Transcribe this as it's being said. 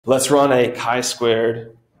Let's run a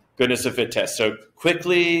chi-squared goodness of fit test. So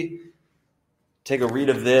quickly take a read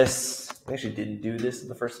of this. We actually didn't do this in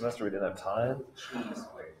the first semester. We didn't have time.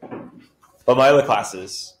 But my other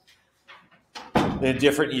classes in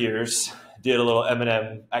different years did a little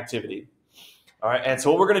M&M activity. All right, and so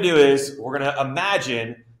what we're going to do is we're going to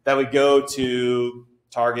imagine that we go to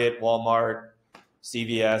Target, Walmart,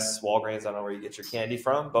 CVS, Walgreens. I don't know where you get your candy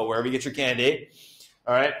from, but wherever you get your candy.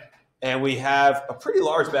 All right, and we have a pretty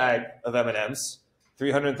large bag of M&Ms.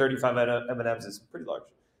 335 M&Ms is pretty large.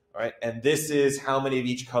 All right, and this is how many of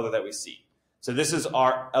each color that we see. So this is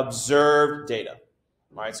our observed data.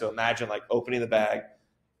 All right, so imagine like opening the bag,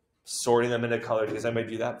 sorting them into colors. Does anybody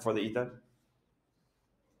do that before they eat them?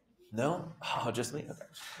 No? Oh, just me? Okay.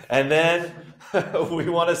 And then we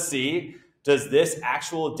want to see, does this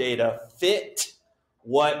actual data fit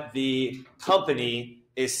what the company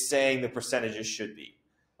is saying the percentages should be?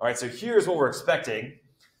 All right, so here's what we're expecting,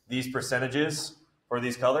 these percentages for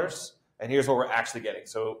these colors, and here's what we're actually getting.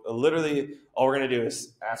 So literally, all we're going to do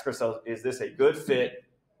is ask ourselves, is this a good fit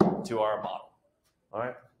to our model? All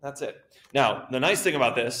right, that's it. Now, the nice thing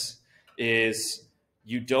about this is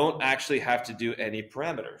you don't actually have to do any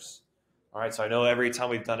parameters. All right, so I know every time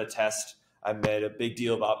we've done a test, I made a big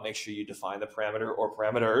deal about make sure you define the parameter or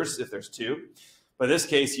parameters if there's two. But in this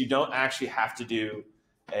case, you don't actually have to do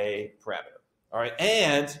a parameter. All right,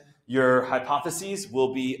 and your hypotheses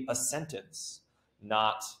will be a sentence,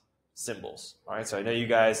 not symbols. All right, so I know you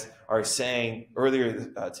guys are saying earlier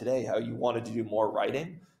today how you wanted to do more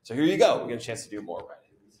writing. So here you go. We get a chance to do more writing.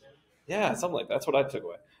 Yeah, something like that. That's what I took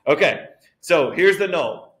away. Okay, so here's the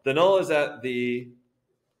null. The null is that the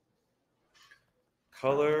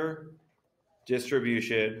color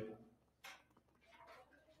distribution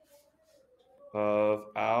of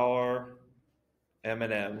our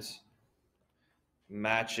M&Ms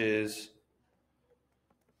matches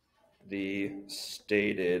the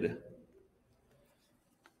stated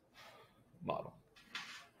model.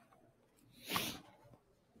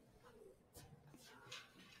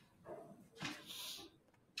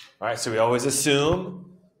 All right, so we always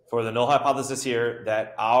assume for the null hypothesis here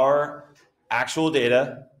that our actual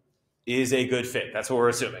data is a good fit. That's what we're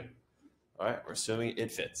assuming. All right, we're assuming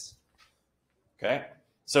it fits. Okay,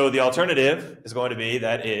 so the alternative is going to be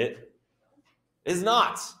that it is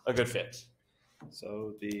not a good fit.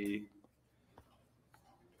 So the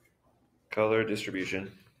color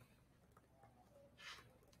distribution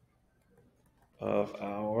of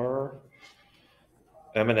our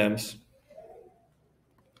M&Ms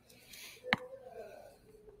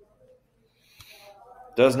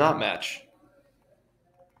does not match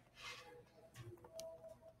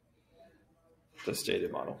the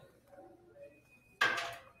stated model.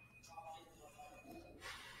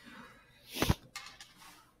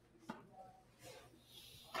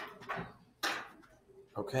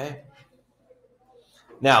 Okay.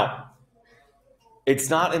 Now, it's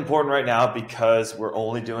not important right now because we're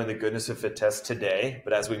only doing the goodness of fit test today,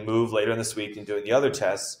 but as we move later in this week and doing the other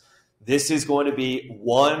tests, this is going to be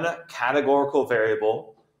one categorical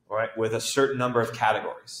variable, right, with a certain number of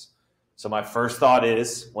categories. So my first thought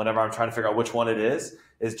is, whenever I'm trying to figure out which one it is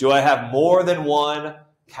do I have more than one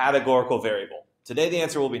categorical variable? Today the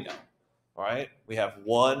answer will be no. All right, we have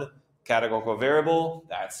one categorical variable,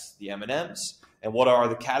 that's the M&Ms. And what are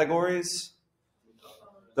the categories?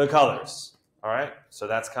 The colors. All right, so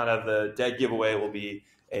that's kind of the dead giveaway will be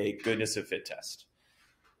a goodness of fit test.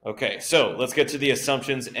 Okay, so let's get to the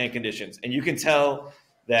assumptions and conditions. And you can tell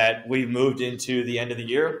that we've moved into the end of the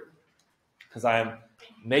year because I'm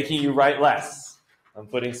making you write less. I'm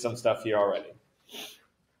putting some stuff here already.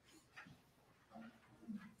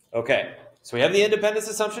 Okay, so we have the independence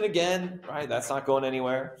assumption again, right? That's not going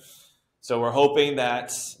anywhere. So we're hoping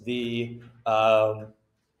that the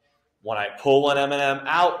when I pull one M&M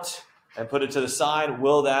out and put it to the side,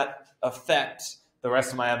 will that affect the rest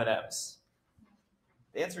of my M&Ms?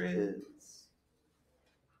 The answer is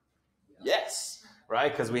yes,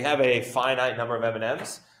 right? Because we have a finite number of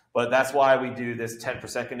M&Ms, but that's why we do this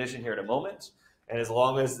 10% condition here in a moment. And as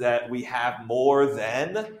long as that we have more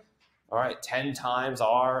than, all right, 10 times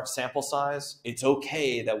our sample size, it's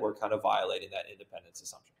okay that we're kind of violating that independence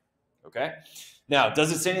assumption. Okay? Now,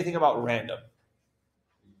 does it say anything about random?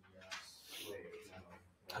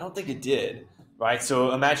 I don't think it did, right?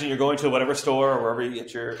 So imagine you're going to whatever store or wherever you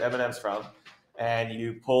get your M&Ms from, and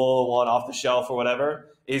you pull one off the shelf or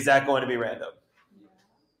whatever. Is that going to be random?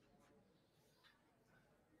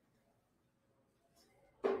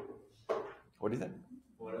 What do you think?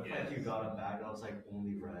 What if like you got a bag that was like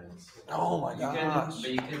only reds? Oh my gosh.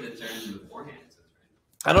 But you can determine beforehand.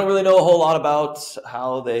 I don't really know a whole lot about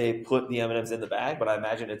how they put the M&Ms in the bag, but I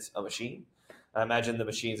imagine it's a machine. I imagine the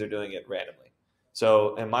machines are doing it randomly.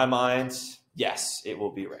 So in my mind, yes, it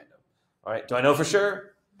will be random. All right. Do I know for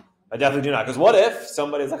sure? I definitely do not. Because what if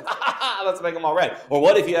somebody's like, let's make them all red? Or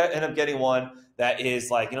what if you end up getting one that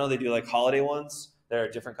is like, they do like holiday ones that are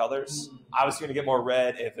different colors? Obviously, you're going to get more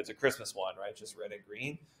red if it's a Christmas one, right? Just red and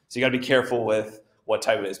green. So you got to be careful with what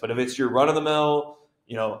type it is. But if it's your run-of-the-mill,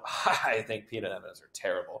 I think peanut M&Ms are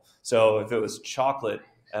terrible. So if it was chocolate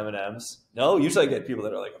M&Ms, no, usually I get people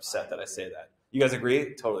that are like upset that I say that. You guys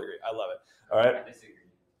agree? Totally agree. I love it. All right.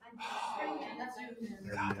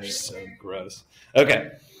 God, they're so gross.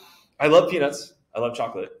 Okay. I love peanuts. I love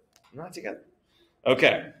chocolate. We're not together.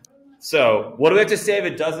 Okay. So what do we have to say if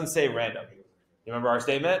it doesn't say random? You remember our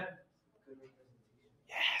statement?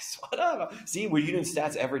 Yes. What up? See, were you doing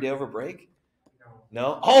stats every day over break?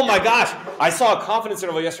 No? Oh my gosh. I saw a confidence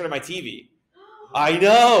interval yesterday on my TV. I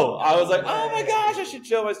know. I was like, oh my gosh, I should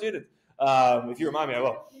show my students. If you remind me, I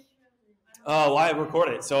will. Oh, well, I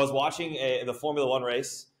recorded it. So I was watching the Formula One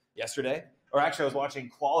race yesterday. Or actually, I was watching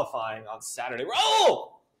qualifying on Saturday.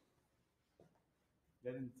 Oh!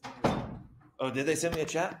 Oh, did they send me a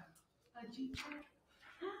chat?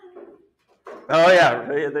 Oh, yeah,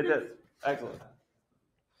 they did. Excellent.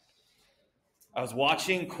 I was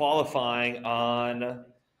watching qualifying on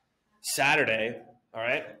Saturday, all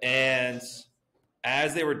right? And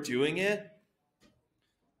as they were doing it,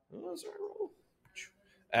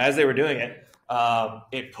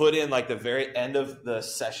 it put in like the very end of the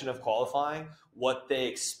session of qualifying what they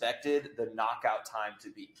expected the knockout time to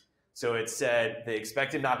be. So it said the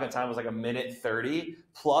expected knockout time was like 1:30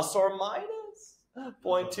 plus or minus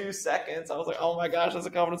 0.2 seconds. I was like, oh my gosh, that's a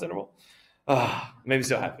confidence interval. Made me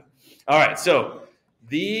so happy. All right, so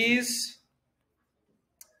these,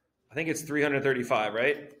 I think it's 335,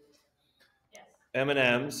 right? Yes.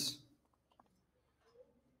 M&Ms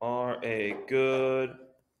are a good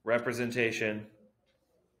representation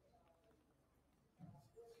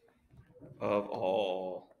of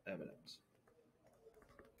all M&Ms.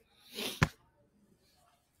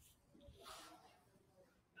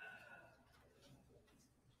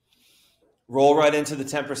 Roll right into the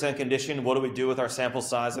 10% condition. What do we do with our sample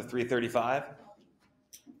size of 335?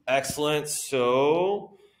 Excellent.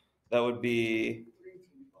 So that would be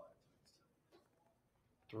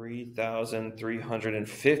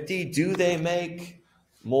 3,350. Do they make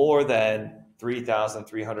more than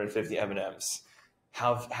 3,350 M&Ms?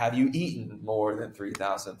 Have you eaten more than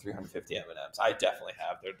 3,350 M&Ms? I definitely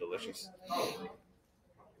have. They're delicious.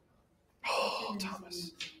 Oh,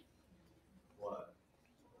 Thomas. What?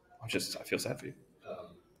 I feel sad for you.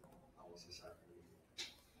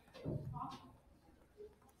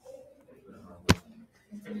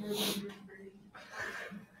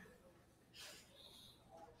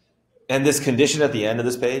 And this condition at the end of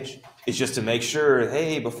this page is just to make sure,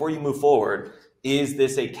 hey, before you move forward, is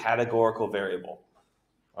this a categorical variable?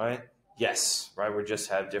 All right? Yes, right? We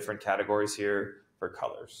just have different categories here for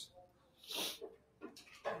colors.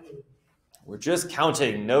 We're just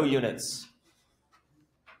counting, no units.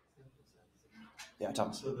 Yeah,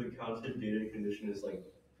 Thomas. So the counted data condition is like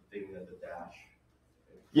the thing at the dash?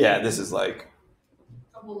 Yeah, this is like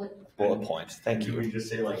a bullet point. Thank you. Can we just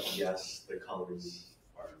say like, yes, the colors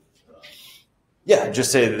are... Yeah,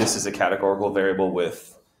 just say that this is a categorical variable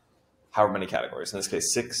with however many categories. In this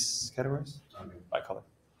case, 6 categories by color.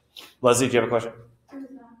 Leslie, do you have a question?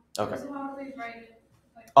 Okay. So how do they write it?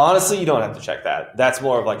 Honestly, you don't have to check that. That's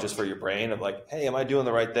more of like just for your brain of like, hey, am I doing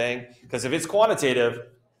the right thing? Because if it's quantitative,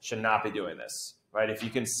 should not be doing this, right? If you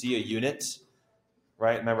can see a unit,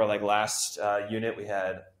 right? Remember like last unit, we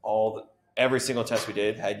had every single test we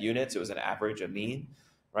did had units. It was an average, a mean,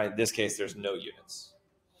 right? In this case, there's no units.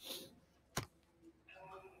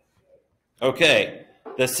 Okay,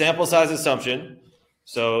 the sample size assumption.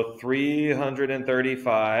 So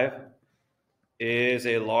 335 is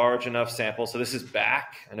a large enough sample. So this is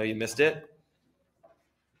back. I know you missed it.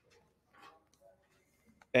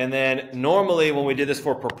 And then normally when we did this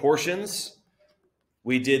for proportions,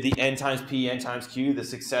 we did the n times p, n times q, the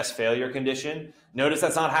success failure condition. Notice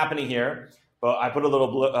that's not happening here, but I put a little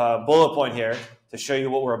bullet point here to show you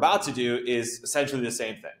what we're about to do is essentially the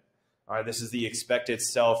same thing. All right, this is the expected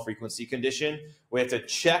cell frequency condition. We have to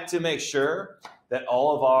check to make sure that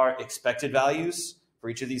all of our expected values for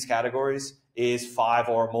each of these categories is 5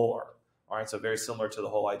 or more. All right, so very similar to the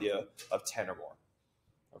whole idea of 10 or more.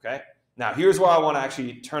 Okay, now here's where I want to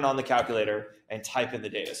actually turn on the calculator and type in the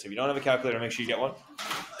data. So if you don't have a calculator, make sure you get one.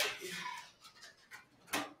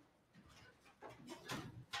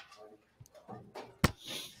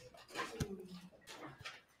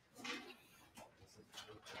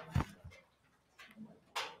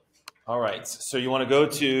 All right, so you want to go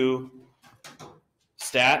to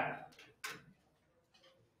Stat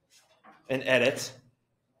and Edit.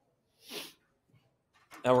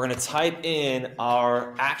 And we're going to type in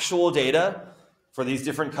our actual data for these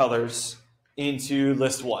different colors into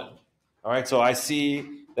list 1. All right, so I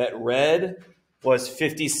see that red was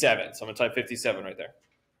 57. So I'm going to type 57 right there.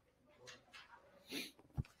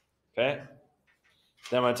 Okay.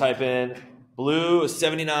 Then I'm going to type in blue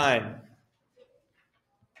 79.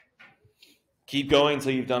 Keep going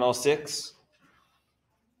until you've done all 6.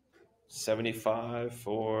 75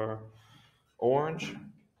 for orange.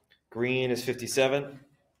 Green is 57.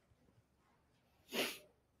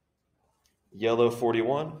 Yellow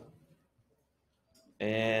 41.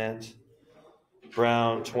 And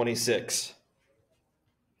brown 26.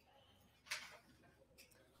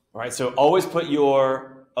 All right, so always put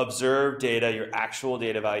your observed data, your actual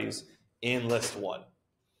data values in list 1.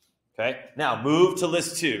 Okay, now move to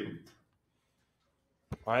list 2.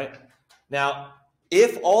 All right, now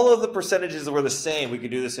if all of the percentages were the same, we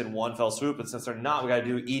could do this in one fell swoop, and since they're not, we got to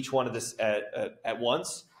do each one of this at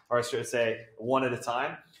once, or I should say one at a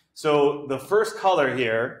time. So the first color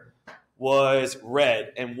here was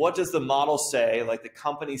red, and what does the model say, like the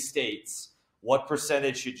company states, what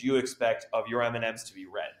percentage should you expect of your M&Ms to be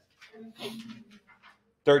red?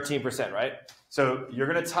 13%, right? So you're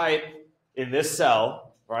going to type in this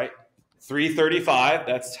cell, right, 335,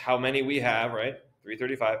 that's how many we have, right?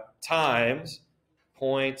 335 times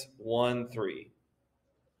 0.13.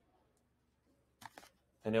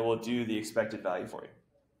 And it will do the expected value for you.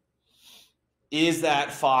 Is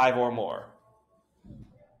that 5 or more?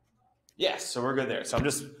 Yes, so we're good there. So I'm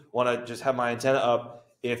just want to just have my antenna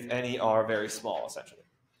up if any are very small, essentially.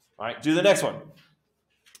 All right, do the next one.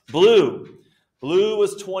 Blue. Blue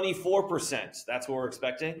was 24%. That's what we're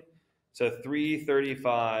expecting. So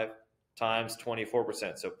 335 times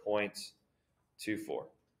 24%, so 0.24.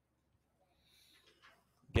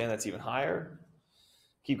 Again, that's even higher.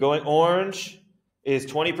 Keep going. Orange is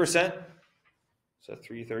 20%. So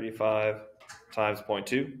 335 times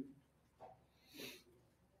 0.2.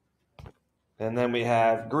 And then we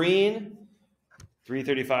have green,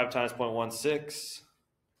 335 times 0.16.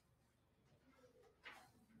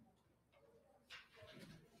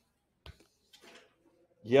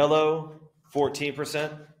 Yellow,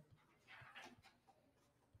 14%.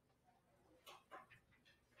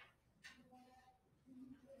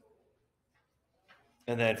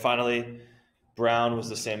 And then finally, brown was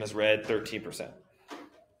the same as red, 13%.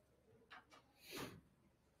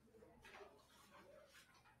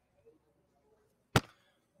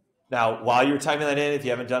 Now, while you're typing that in, if you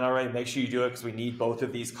haven't done it already, make sure you do it because we need both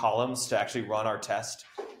of these columns to actually run our test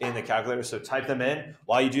in the calculator. So type them in.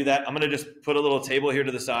 While you do that, I'm going to just put a little table here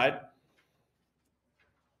to the side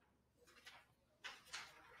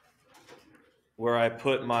where I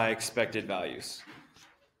put my expected values.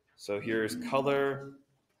 So here's color,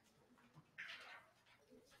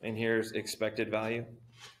 and here's expected value.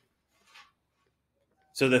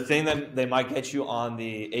 So the thing that they might get you on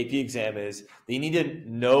the AP exam is they need to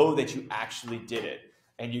know that you actually did it.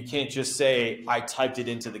 And you can't just say, I typed it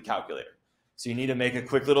into the calculator. So you need to make a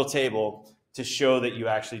quick little table to show that you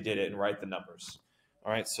actually did it and write the numbers.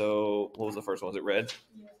 All right, so what was the first one? Was it red?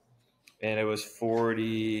 Yeah. And it was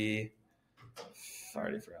 40, I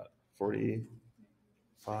already forgot, 45.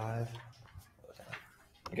 I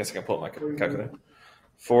guess I can pull up my calculator.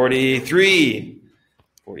 43.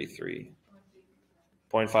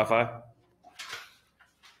 0.55.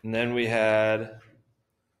 And then we had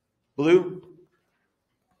blue.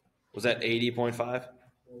 Was that 80.5?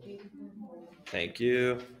 Thank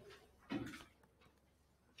you.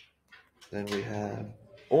 Then we have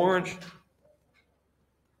orange.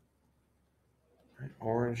 All right,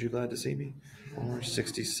 orange, you glad to see me? Orange,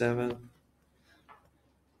 67.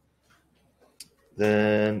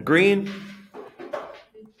 Then green.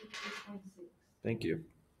 Thank you.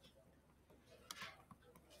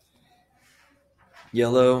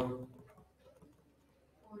 Yellow.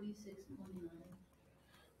 46.9.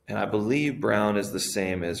 And I believe brown is the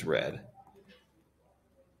same as red.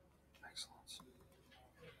 Excellent.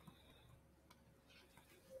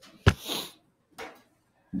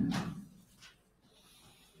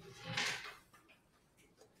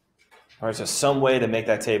 All right, so some way to make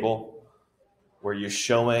that table where you're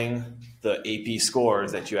showing the AP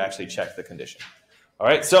scores that you actually checked the condition. All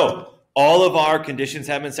right, so all of our conditions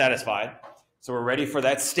have been satisfied. So we're ready for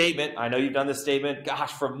that statement. I know you've done this statement,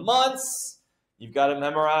 gosh, for months. You've got it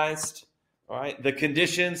memorized. All right, the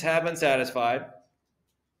conditions have been satisfied.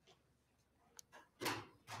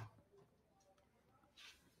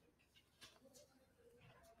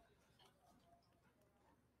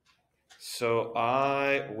 So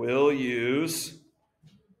I will use,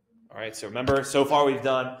 all right, so remember, so far we've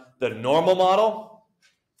done the normal model.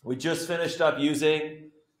 We just finished up using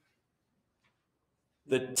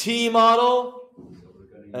the T model.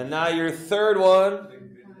 And now your third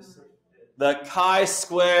one, the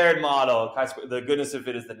chi-squared model. The goodness of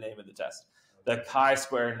fit is the name of the test. The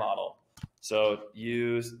chi-squared model. So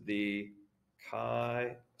use the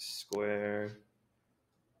chi-squared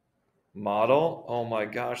model. Oh my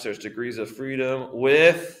gosh, there's degrees of freedom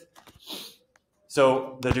with...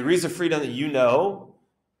 So the degrees of freedom that you know,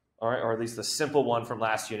 all right, or at least the simple one from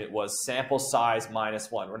last unit, was sample size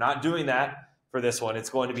minus 1. We're not doing that for this one. It's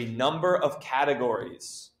going to be number of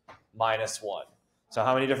categories minus 1. So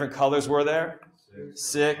how many different colors were there?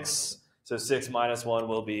 6. So 6 minus 1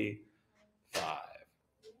 will be 5.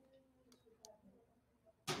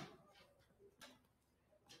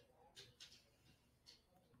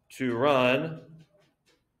 To run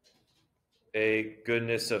a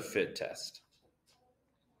goodness of fit test.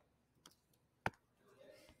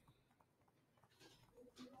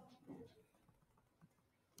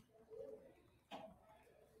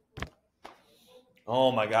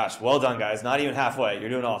 Oh my gosh, well done guys, not even halfway, you're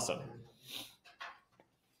doing awesome.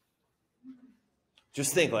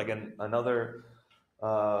 Just think, like in another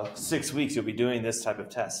 6 weeks you'll be doing this type of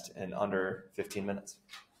test in under 15 minutes.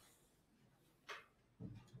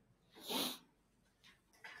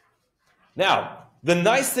 Now, the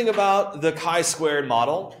nice thing about the chi-squared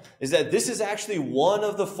model is that this is actually one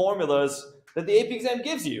of the formulas that the AP exam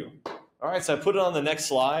gives you. All right, so I put it on the next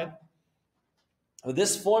slide.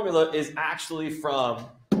 This formula is actually from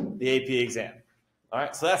the AP exam. All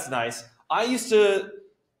right, so that's nice. I used to,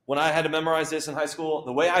 when I had to memorize this in high school,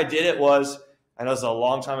 the way I did it was, I know this is a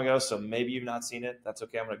long time ago, so maybe you've not seen it. That's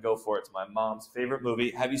okay, I'm going to go for it. It's my mom's favorite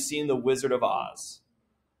movie. Have you seen The Wizard of Oz?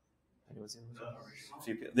 Anyone seen The Wizard of Oz?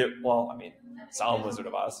 Well, I mean, some Wizard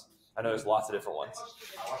of Oz. I know there's lots of different ones.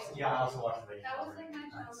 Yeah, I also watched the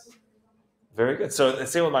Very good. So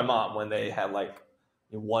same with my mom when they had like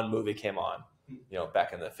one movie came on,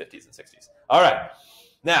 back in the 50s and 60s. All right.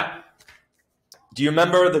 Now, do you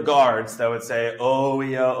remember the guards that would say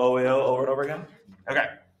OEO, OEO over and over again? Okay.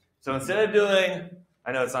 So instead of doing,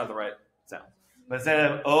 I know it's not the right sound, but instead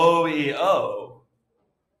of OEO,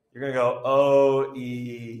 you're going to go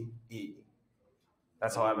OEE.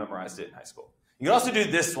 That's how I memorized it in high school. You can also do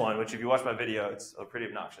this one, which if you watch my video, it's pretty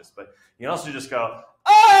obnoxious, but you can also just go,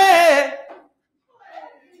 OE!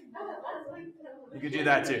 You could do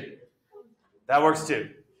that too. That works too.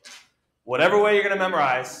 Whatever way you're going to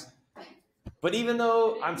memorize. But even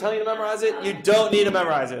though I'm telling you to memorize it, you don't need to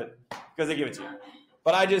memorize it because they give it to you.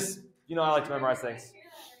 But I just, I like to memorize things.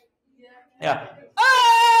 Yeah. Is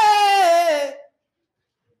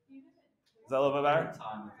that a little bit better?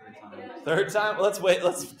 Third time? Well, let's wait.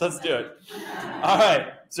 Let's do it. All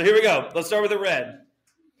right. So here we go. Let's start with the red.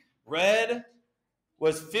 Red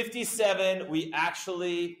was 57 we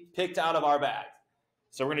actually picked out of our bag.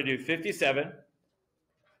 So we're going to do 57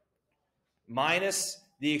 minus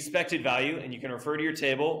the expected value, and you can refer to your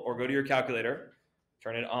table or go to your calculator.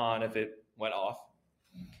 Turn it on if it went off.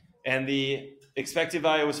 And the expected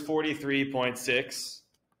value was 43.6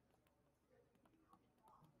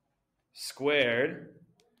 squared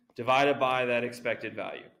divided by that expected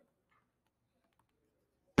value.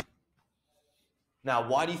 Now,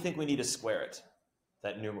 why do you think we need to square it,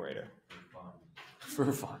 that numerator?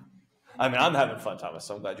 For fun. I mean, I'm having fun, Thomas,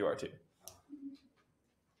 so I'm glad you are too.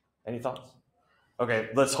 Any thoughts? Okay,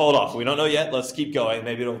 let's hold off. We don't know yet. Let's keep going.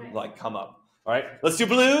 Maybe it'll come up. All right, let's do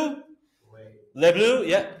blue. Le bleu,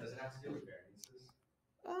 yeah. Does it have to do with variances?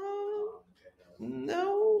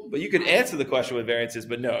 No, but you could answer the question with variances,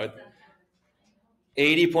 but no.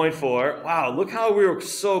 80.4. Wow, look how we were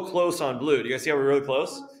so close on blue. Do you guys see how we were really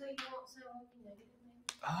close?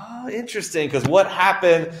 Oh, interesting, because what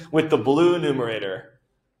happened with the blue numerator?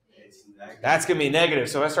 That's going to be negative.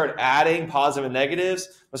 So if I start adding positive and negatives,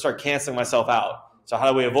 I'm going to start canceling myself out. So how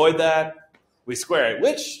do we avoid that? We square it,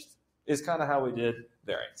 which is kind of how we did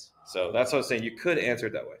variance. So that's what I was saying. You could answer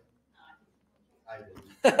it that way.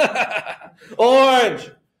 Orange!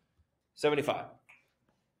 75.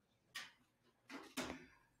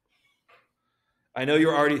 I know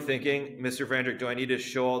you're already thinking, Mr. Frandrick, do I need to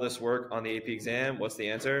show all this work on the AP exam? What's the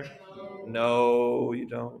answer? No, you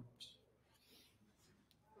don't.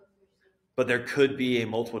 But there could be a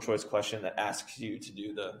multiple choice question that asks you to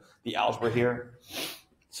do the algebra here.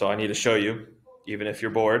 So I need to show you, even if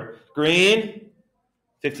you're bored. Green,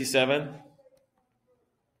 57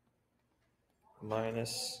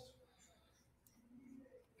 minus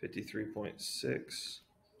 53.6.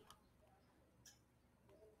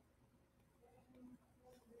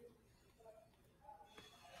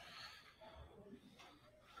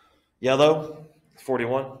 Yellow,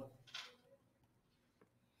 41.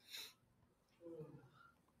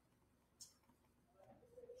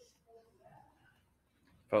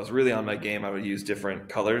 If I was really on my game, I would use different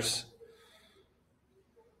colors.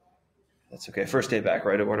 That's okay. First day back,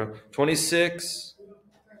 right, Eduardo? 26.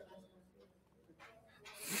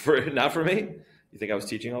 Not for me? You think I was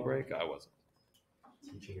teaching all break? I wasn't.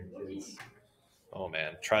 Teaching your kids. Oh,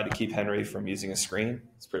 man. Tried to keep Henry from using a screen.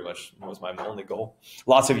 It's pretty much was my only goal.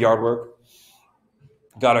 Lots of yard work.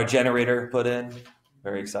 Got our generator put in.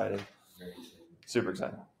 Very excited. Super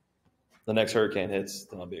excited. The next hurricane hits,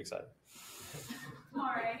 then I'll be excited. All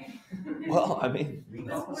right. Well, I mean,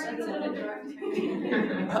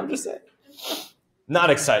 I'm just saying. Not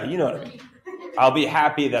excited. You know what I mean. I'll be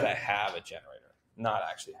happy that I have a generator. Not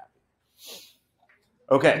actually happy.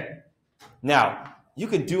 Okay. Now, you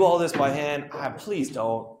can do all this by hand. Please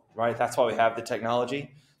don't, right? That's why we have the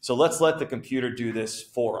technology. So let's let the computer do this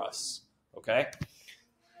for us, okay?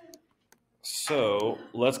 So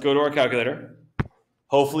let's go to our calculator.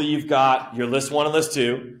 Hopefully you've got your list 1 and list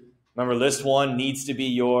 2. Remember, list 1 needs to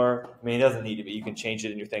be it doesn't need to be. You can change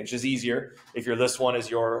it in your thing. It's just easier if your list 1 is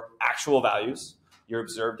your actual values, your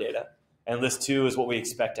observed data, and list 2 is what we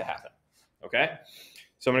expect to happen, okay?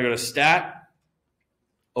 So I'm going to go to stat,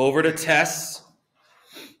 over to tests,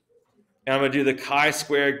 and I'm going to do the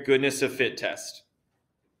chi-squared goodness of fit test.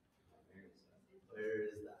 Where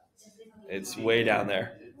is that? It's way down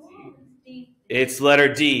there. It's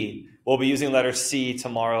letter D. We'll be using letter C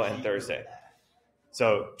tomorrow and Thursday.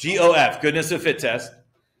 So GOF, goodness of fit test.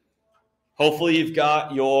 Hopefully you've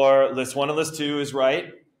got your list 1 and list 2 is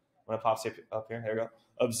right. When it pops up here, here we go.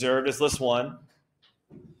 Observed is list 1.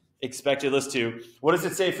 Expected list 2. What does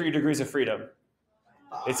it say for your degrees of freedom?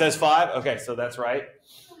 It says 5? Okay, so that's right.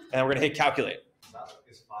 And we're going to hit calculate.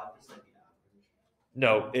 Is 5% the average?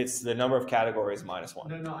 No, it's the number of categories minus 1.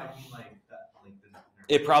 No, I mean like that. Like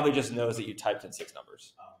the It probably just knows that you typed in 6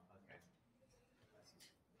 numbers. Oh, okay.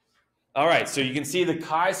 All right, so you can see the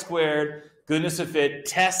chi-squared goodness of fit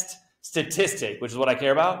test statistic, which is what I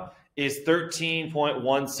care about, is 13.164. I'm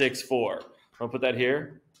going to put that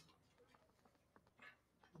here.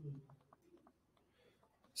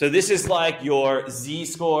 So this is like your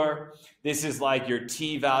z-score. This is like your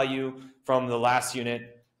t-value from the last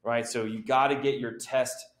unit, right? So you got to get your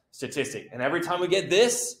test statistic. And every time we get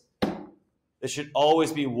this should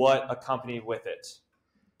always be what accompanied with it.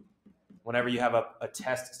 Whenever you have a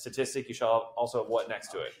test statistic, you should also have what next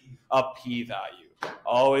to it? A p-value.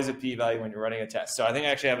 Always a p-value when you're running a test. So I think I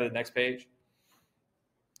actually have it the next page.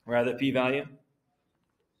 We have the p-value,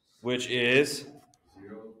 which is,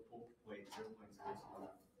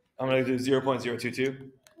 I'm going to do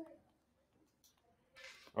 0.022.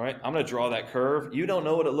 All right, I'm going to draw that curve. You don't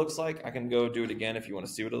know what it looks like. I can go do it again if you want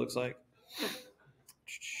to see what it looks like.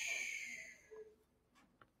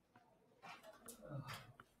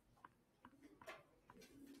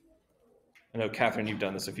 I know, Catherine, you've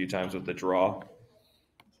done this a few times with the draw.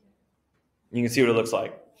 You can see what it looks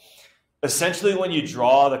like. Essentially, when you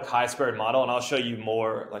draw the chi-squared model, and I'll show you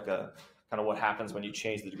more like a kind of what happens when you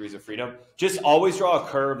change the degrees of freedom, just always draw a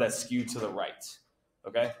curve that's skewed to the right.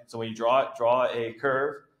 Okay? So when you draw it, draw a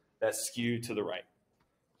curve that's skewed to the right.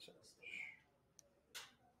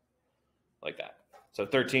 Like that. So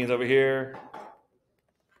 13 is over here.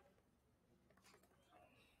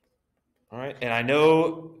 All right, and I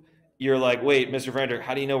know you're like, wait, Mr. Frenderk,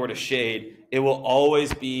 how do you know where to shade? It will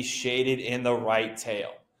always be shaded in the right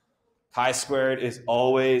tail. Chi-squared is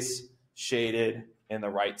always shaded in the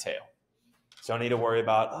right tail. So don't need to worry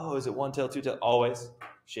about, oh, is it one tail, two tail? Always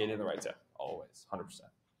shaded in the right tail. Always, 100%.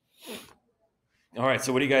 All right,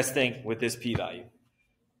 so what do you guys think with this p-value?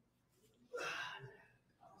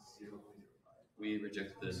 We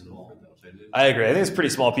reject the null. I agree. I think it's a pretty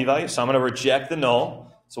small p-value, so I'm going to reject the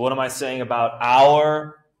null. So what am I saying about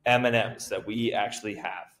our M&Ms that we actually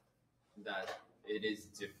have? That it is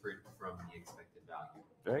different from the expected value.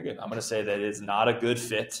 Very good. I'm going to say that it is not a good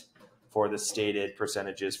fit for the stated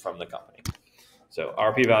percentages from the company. So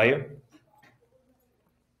our p-value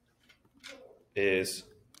is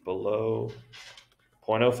below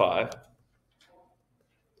 0.05.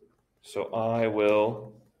 So I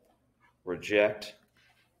will reject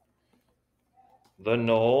the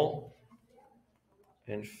null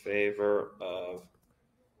in favor of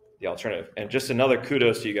the alternative. And just another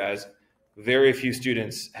kudos to you guys. Very few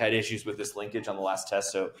students had issues with this linkage on the last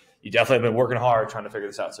test, so you definitely have been working hard trying to figure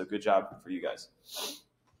this out. So good job for you guys.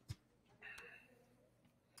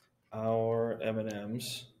 Our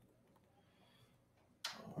M&Ms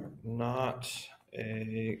are not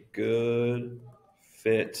a good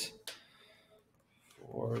fit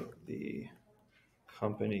for the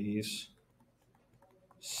companies'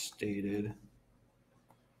 stated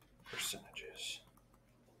percentages.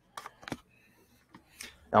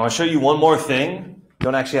 Now, I'm going to show you one more thing. You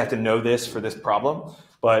don't actually have to know this for this problem,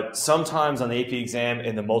 but sometimes on the AP exam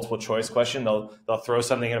in the multiple choice question, they'll throw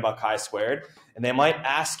something in about chi-squared, and they might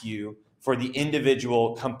ask you for the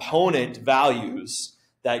individual component values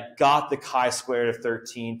that got the chi-squared of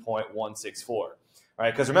 13.164.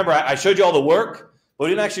 Right? Because remember, I showed you all the work, but we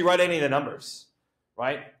didn't actually write any of the numbers.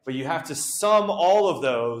 Right? But you have to sum all of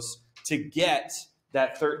those to get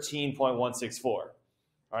that 13.164. All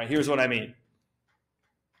right, here's what I mean.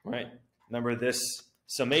 Right? Remember, this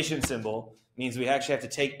summation symbol means we actually have to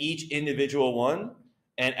take each individual one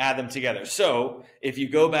and add them together. So if you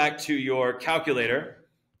go back to your calculator,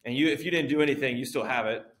 and if you didn't do anything, you still have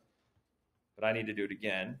it, but I need to do it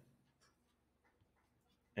again.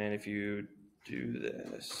 And if you do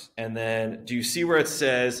this, and then do you see where it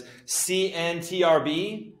says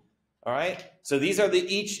CNTRB? All right, so these are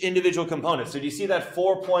each individual component. So do you see that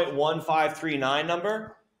 4.1539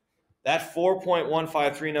 number? That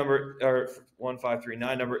 4.153 number, or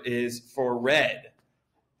 1539 number, is for red.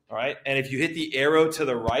 All right, and if you hit the arrow to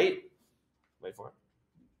the right, wait for it.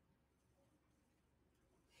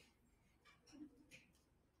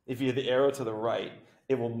 If you hit the arrow to the right,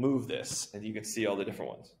 it will move this, and you can see all the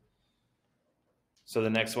different ones. So the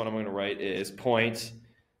next one I'm going to write is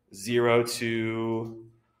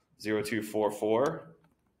 0.020244.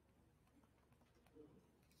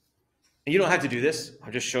 And you don't have to do this.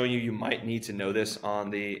 I'm just showing you. You might need to know this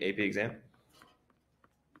on the AP exam.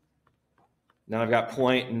 Now I've got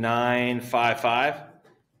 0.955.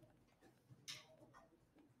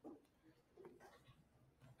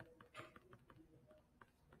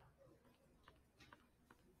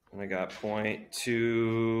 And I got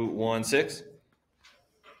 0.216.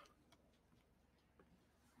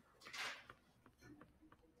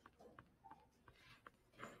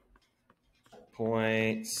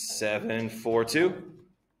 .742.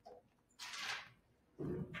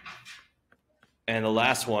 And the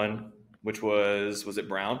last one, which was it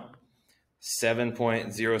Brown?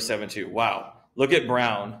 7.072. Wow. Look at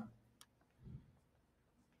Brown.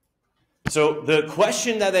 So the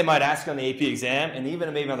question that they might ask on the AP exam, and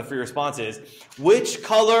even maybe on the free response, is which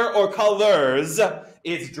color or colors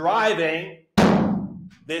is driving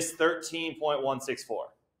this 13.164?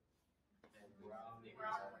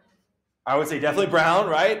 I would say definitely brown,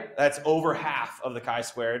 right? That's over half of the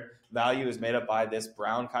chi-squared value is made up by this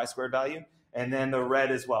brown chi-squared value, and then the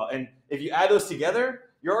red as well. And if you add those together,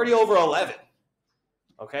 you're already over 11.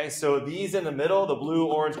 Okay, so these in the middle, the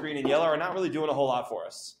blue, orange, green, and yellow, are not really doing a whole lot for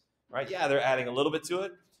us. Right? Yeah, they're adding a little bit to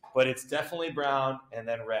it, but it's definitely brown and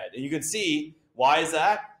then red. And you can see, why is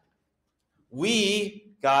that?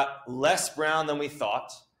 We got less brown than we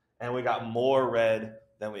thought, and we got more red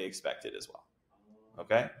than we expected as well.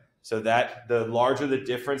 Okay? So that the larger the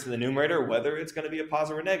difference in the numerator, whether it's going to be a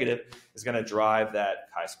positive or negative, is going to drive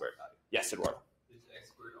that chi-squared value. Yes, Eduardo? Is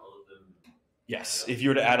x-squared all of them? Yes. If you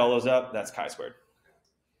were to add all those up, that's chi-squared.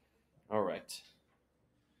 All right.